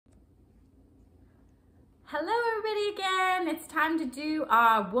Hello everybody again. It's time to do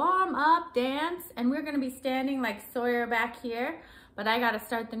our warm-up dance and we're going to be standing like Sawyer back here, but I got to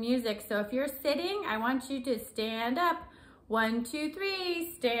start the music. So if you're sitting, I want you to stand up. 1, 2,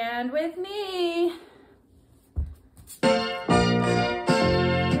 3, stand with me.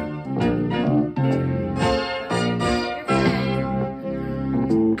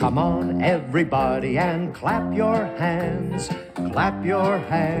 Come on everybody and clap your hands, clap your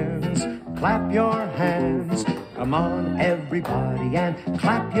hands, clap your hands. Come on everybody and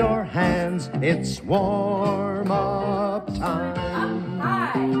clap your hands. It's warm-up time. Come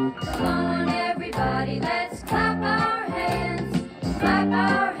on everybody, let's clap our hands, clap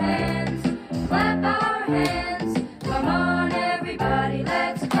our hands, clap our hands. Come on everybody,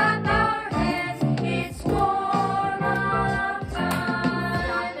 let's clap our hands. It's warm-up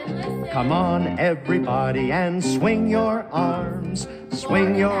time. Come on everybody and swing your arms,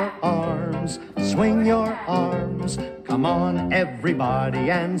 swing your arms, swing your arms. Come on everybody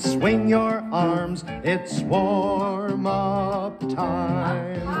and swing your arms. It's warm-up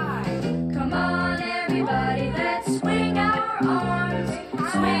time. Come on everybody, let's swing our arms,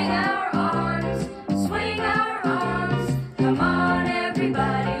 swing our arms, swing our arms. Come on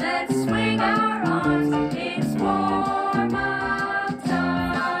everybody, let's swing our arms. It's warm-up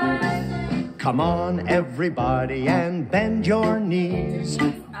time. Come on everybody and bend your knees,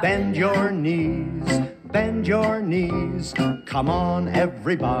 bend your knees, bend your knees. Come on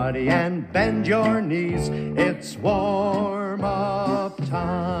everybody and bend your knees. It's warm-up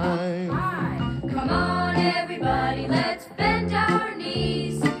time. Come on everybody, let's bend our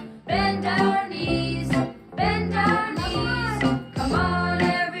knees, bend our knees, bend our knees. Come on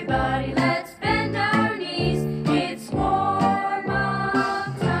everybody, let's bend our knees. It's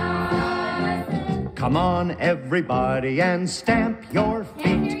warm-up time. Come on everybody and stamp your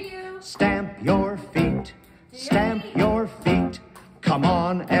feet, stamp your feet, stamp your feet. Come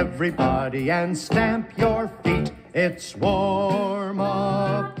on everybody and stamp your feet. It's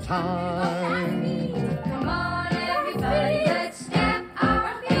warm-up time.